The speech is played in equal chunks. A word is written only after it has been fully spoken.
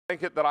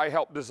blanket that I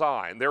helped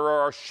design. There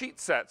are sheet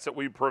sets that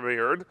we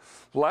premiered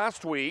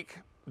last week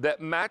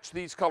that match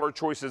these color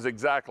choices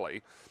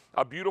exactly.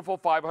 A beautiful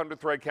 500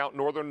 thread count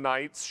Northern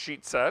Nights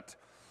sheet set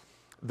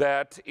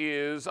that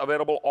is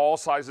available all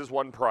sizes,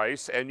 one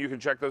price, and you can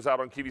check those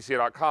out on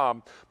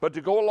QVC.com. But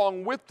to go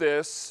along with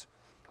this,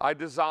 I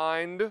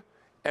designed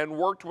and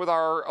worked with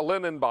our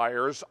linen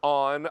buyers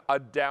on a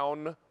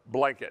down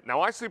blanket.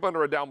 Now, I sleep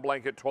under a down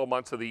blanket 12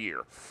 months of the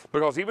year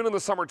because even in the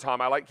summertime,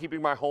 I like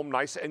keeping my home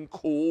nice and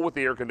cool with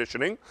the air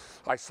conditioning.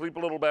 I sleep a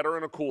little better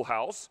in a cool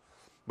house,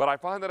 but I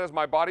find that as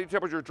my body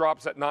temperature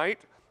drops at night,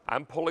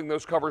 I'm pulling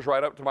those covers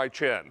right up to my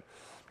chin.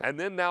 And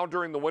then now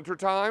during the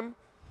wintertime,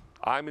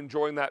 I'm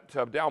enjoying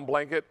that down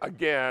blanket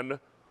again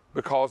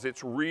because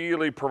it's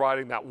really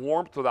providing that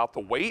warmth without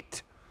the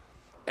weight,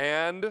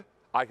 and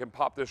I can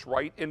pop this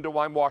right into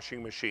my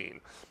washing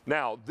machine.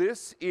 Now,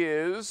 this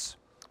is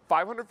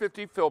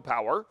 550 fill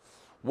power,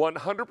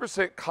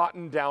 100%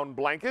 cotton down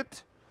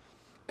blanket,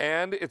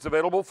 and it's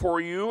available for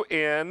you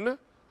in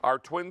our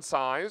twin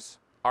size,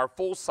 our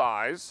full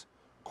size,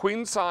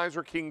 queen size,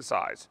 or king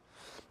size.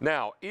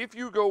 Now, if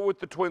you go with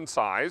the twin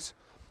size,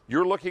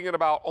 you're looking at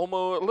about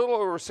almost a little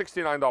over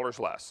 $69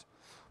 less.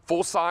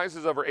 Full size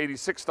is over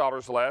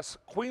 $86 less,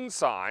 queen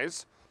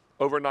size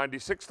over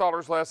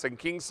 $96 less, and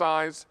king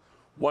size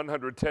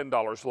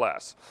 $110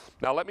 less.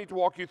 Now let me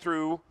walk you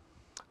through,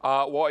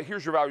 well,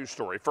 here's your value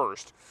story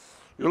first.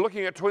 You're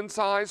looking at twin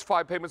size,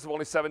 5 payments of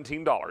only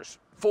 $17.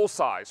 Full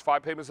size,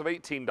 5 payments of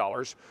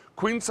 $18.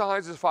 Queen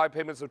size is 5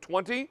 payments of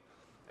 $20,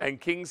 and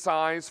king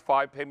size,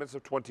 5 payments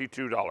of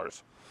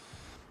 $22.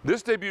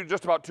 This debuted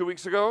just about 2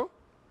 weeks ago.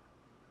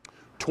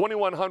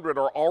 2,100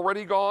 are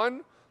already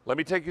gone. Let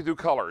me take you through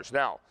colors.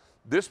 Now,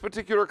 this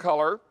particular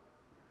color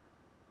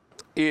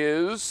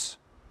is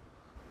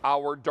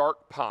our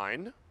dark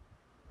pine.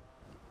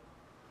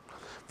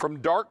 From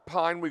dark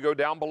pine, we go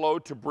down below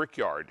to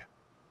brickyard.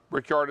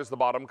 Brickyard is the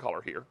bottom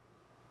color here.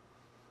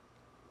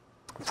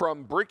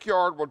 From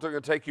brickyard, we're going to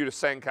take you to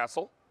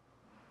sandcastle.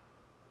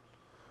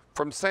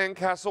 From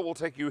sandcastle, we'll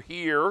take you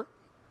here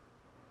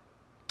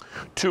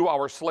to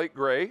our slate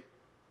gray.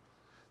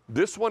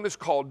 This one is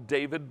called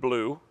David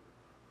Blue.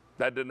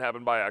 That didn't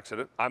happen by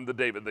accident. I'm the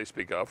David they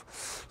speak of.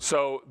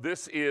 So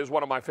this is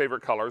one of my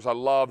favorite colors. I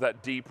love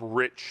that deep,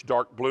 rich,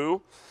 dark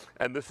blue.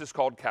 And this is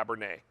called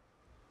Cabernet.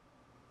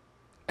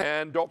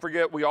 And don't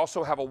forget, we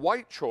also have a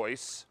white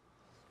choice.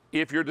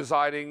 If you're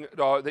deciding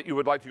that you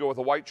would like to go with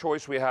a white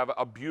choice, we have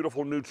a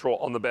beautiful neutral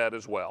on the bed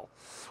as well.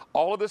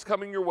 All of this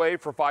coming your way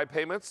for 5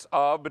 payments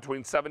of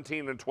between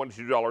 $17 and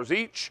 $22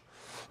 each.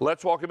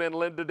 Let's welcome in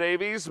Linda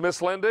Davies.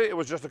 Miss Linda, it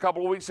was just a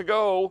couple of weeks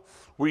ago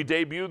we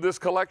debuted this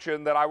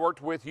collection that I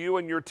worked with you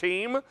and your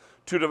team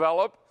to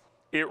develop.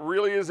 It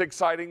really is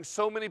exciting.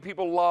 So many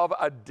people love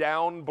a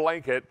down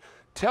blanket.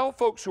 Tell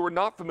folks who are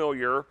not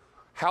familiar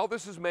how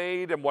this is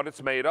made and what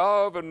it's made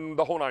of and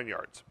the whole 9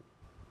 yards.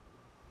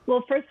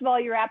 Well, first of all,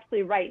 you're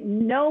absolutely right.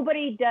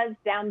 Nobody does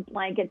down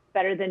blankets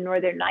better than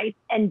Northern Nights.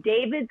 And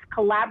David's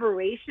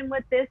collaboration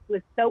with this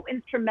was so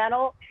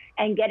instrumental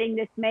in getting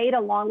this made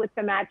along with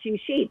the matching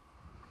sheets.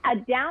 A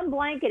down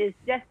blanket is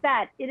just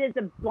that. It is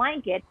a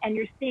blanket, and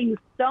you're seeing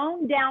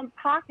sewn down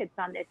pockets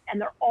on this,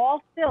 and they're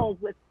all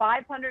filled with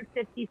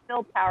 550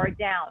 fill power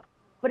down.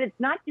 But it's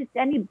not just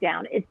any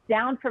down. It's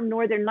down from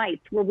Northern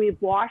Nights, where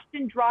we've washed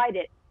and dried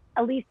it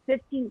at least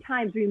 15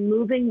 times,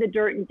 removing the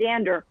dirt and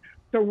dander.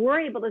 So we're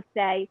able to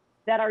say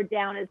that our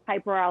down is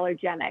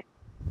hypoallergenic.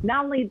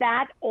 Not only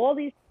that, all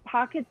these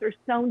pockets are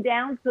sewn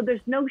down, so there's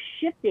no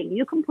shifting.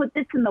 You can put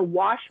this in the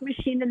wash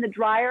machine in the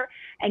dryer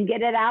and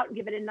get it out,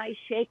 give it a nice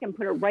shake, and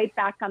put it right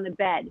back on the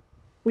bed.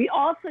 We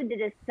also did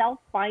a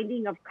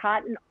self-binding of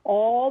cotton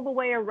all the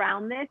way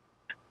around this.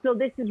 So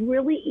this is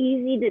really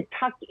easy to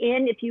tuck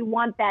in if you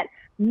want that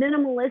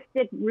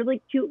minimalistic, really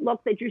cute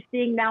look that you're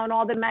seeing now in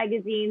all the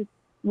magazines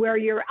where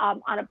you're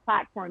on a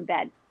platform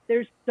bed.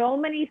 There's so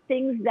many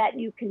things that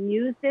you can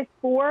use this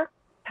for.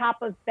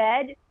 Top of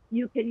bed,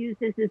 you can use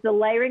this as a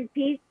layering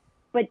piece.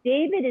 But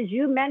David, as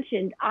you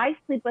mentioned, I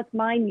sleep with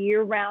mine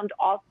year round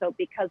also,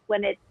 because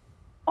when it's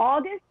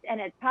August and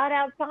it's hot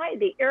outside,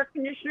 the air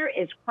conditioner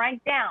is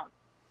cranked down.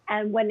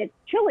 And when it's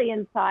chilly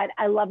inside,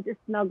 I love to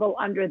snuggle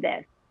under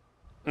this.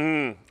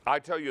 I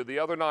tell you, the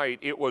other night,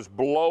 it was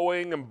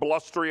blowing and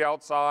blustery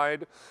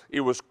outside.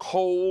 It was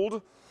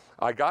cold.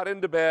 I got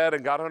into bed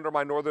and got under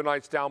my Northern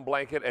Nights down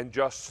blanket and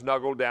just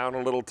snuggled down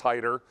a little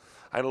tighter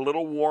and a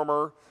little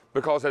warmer,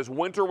 because as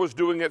winter was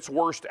doing its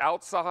worst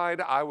outside,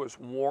 I was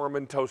warm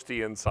and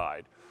toasty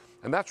inside.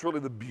 And that's really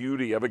the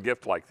beauty of a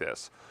gift like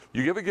this.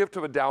 You give a gift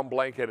of a down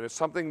blanket, and it's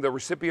something the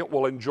recipient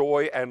will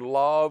enjoy and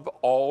love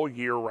all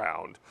year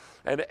round.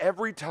 And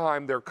every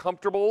time they're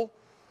comfortable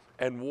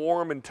and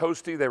warm and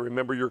toasty, they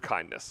remember your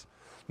kindness.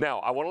 Now,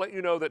 I want to let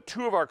you know that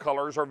 2 of our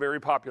colors are very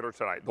popular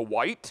tonight. The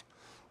white,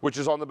 which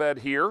is on the bed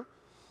here,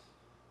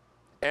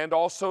 and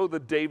also the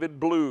David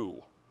Blue.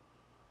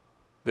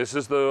 This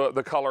is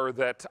the color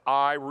that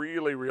I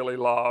really, really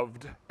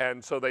loved,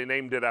 and so they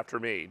named it after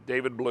me,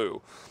 David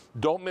Blue.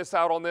 Don't miss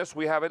out on this.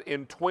 We have it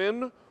in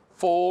twin,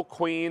 full,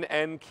 queen,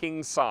 and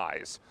king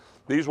size.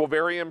 These will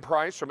vary in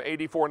price from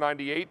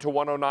 $84.98 to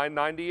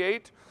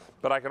 $109.98.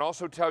 But I can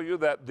also tell you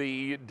that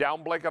the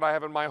down blanket I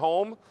have in my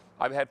home,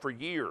 I've had for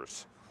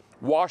years.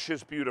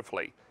 Washes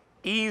beautifully,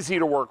 easy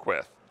to work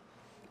with.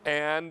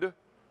 And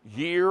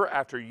year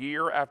after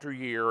year after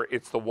year,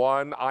 it's the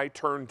one I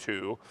turn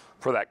to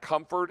for that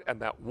comfort and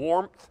that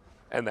warmth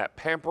and that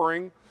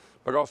pampering.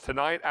 Because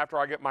tonight, after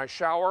I get my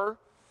shower,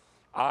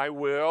 I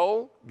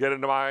will get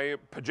into my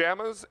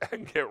pajamas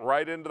and get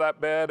right into that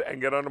bed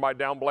and get under my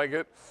down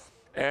blanket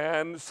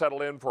and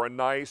settle in for a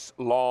nice,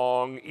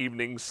 long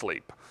evening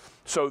sleep.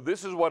 So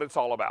this is what it's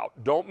all about.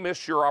 Don't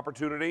miss your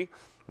opportunity.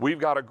 We've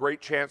got a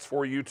great chance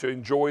for you to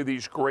enjoy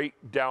these great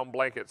down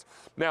blankets.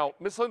 Now,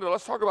 Miss Linda,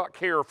 let's talk about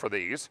care for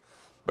these,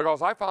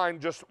 because I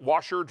find just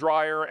washer,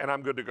 dryer, and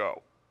I'm good to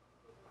go.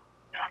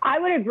 I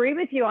would agree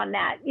with you on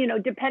that. You know,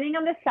 depending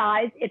on the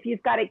size, if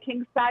you've got a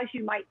king size,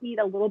 you might need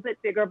a little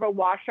bit bigger of a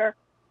washer.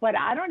 But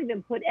I don't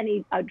even put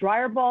any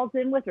dryer balls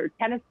in with or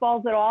tennis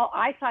balls at all.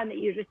 I find that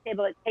you're just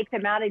able to take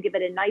them out and give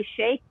it a nice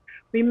shake.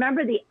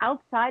 Remember, the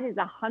outside is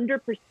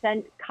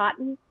 100%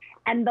 cotton.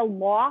 And the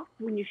loft,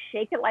 when you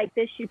shake it like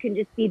this, you can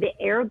just see the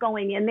air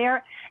going in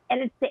there.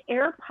 And it's the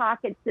air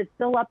pockets that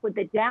fill up with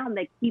the down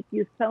that keep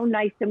you so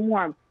nice and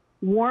warm.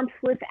 Warmth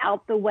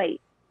without the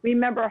weight.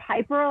 Remember,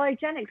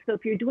 hyperallergenic. So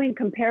if you're doing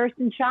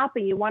comparison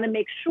shopping, you want to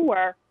make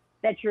sure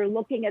that you're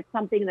looking at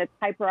something that's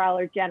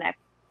hyperallergenic.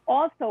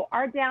 Also,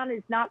 our down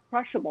is not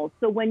crushable.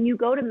 So when you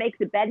go to make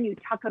the bed and you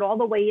tuck it all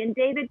the way in,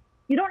 David,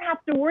 you don't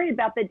have to worry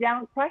about the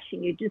down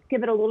crushing. You just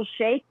give it a little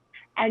shake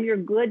and you're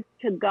good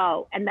to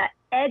go. And that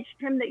edge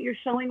trim that you're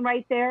showing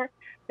right there,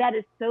 that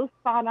is so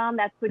spot on.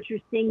 That's what you're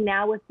seeing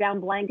now with down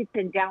blankets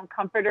and down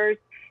comforters.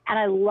 And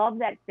I love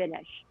that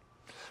finish.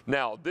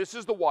 Now, this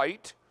is the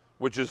white,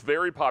 which is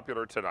very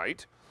popular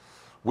tonight.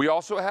 We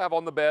also have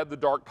on the bed the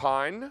dark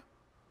pine.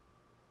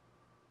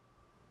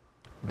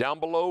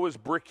 Down below is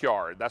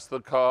Brickyard. That's the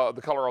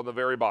color on the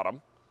very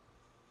bottom.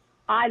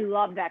 I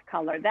love that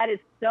color. That is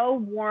so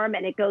warm,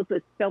 and it goes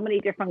with so many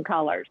different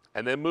colors.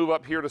 And then move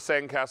up here to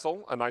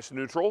Sandcastle, a nice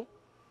neutral.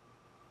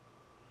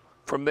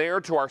 From there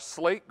to our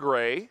slate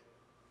gray.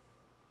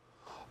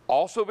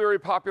 Also very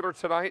popular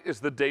tonight is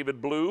the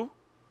David Blue.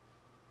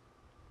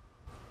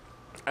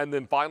 And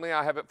then finally,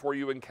 I have it for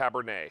you in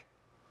Cabernet.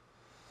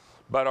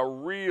 But a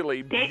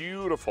really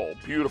beautiful,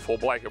 beautiful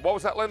blanket. What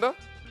was that, Linda?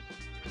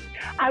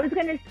 I was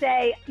going to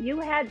say,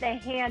 you had the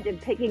hand in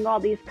picking all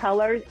these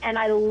colors, and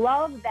I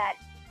love that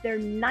they're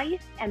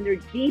nice and they're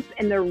deep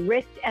and they're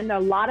rich, and a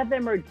lot of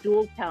them are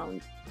dual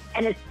tones.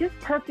 And it's just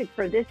perfect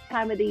for this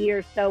time of the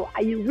year. So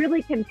you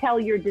really can tell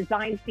your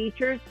design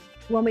features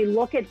when we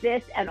look at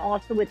this, and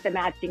also with the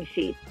matching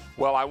sheets.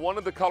 Well, I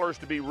wanted the colors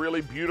to be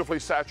really beautifully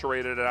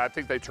saturated, and I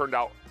think they turned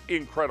out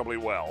incredibly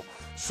well.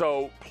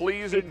 So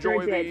please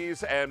enjoy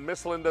these. And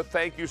Miss Linda,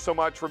 thank you so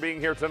much for being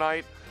here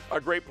tonight.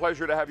 A great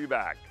pleasure to have you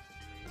back.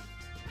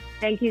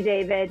 Thank you,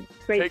 David.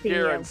 Great seeing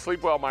you. Take care and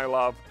sleep well, my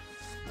love.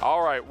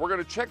 All right, we're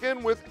going to check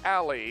in with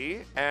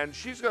Allie, and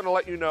she's going to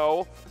let you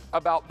know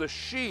about the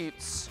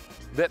sheets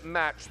that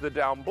match the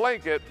down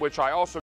blanket, which I also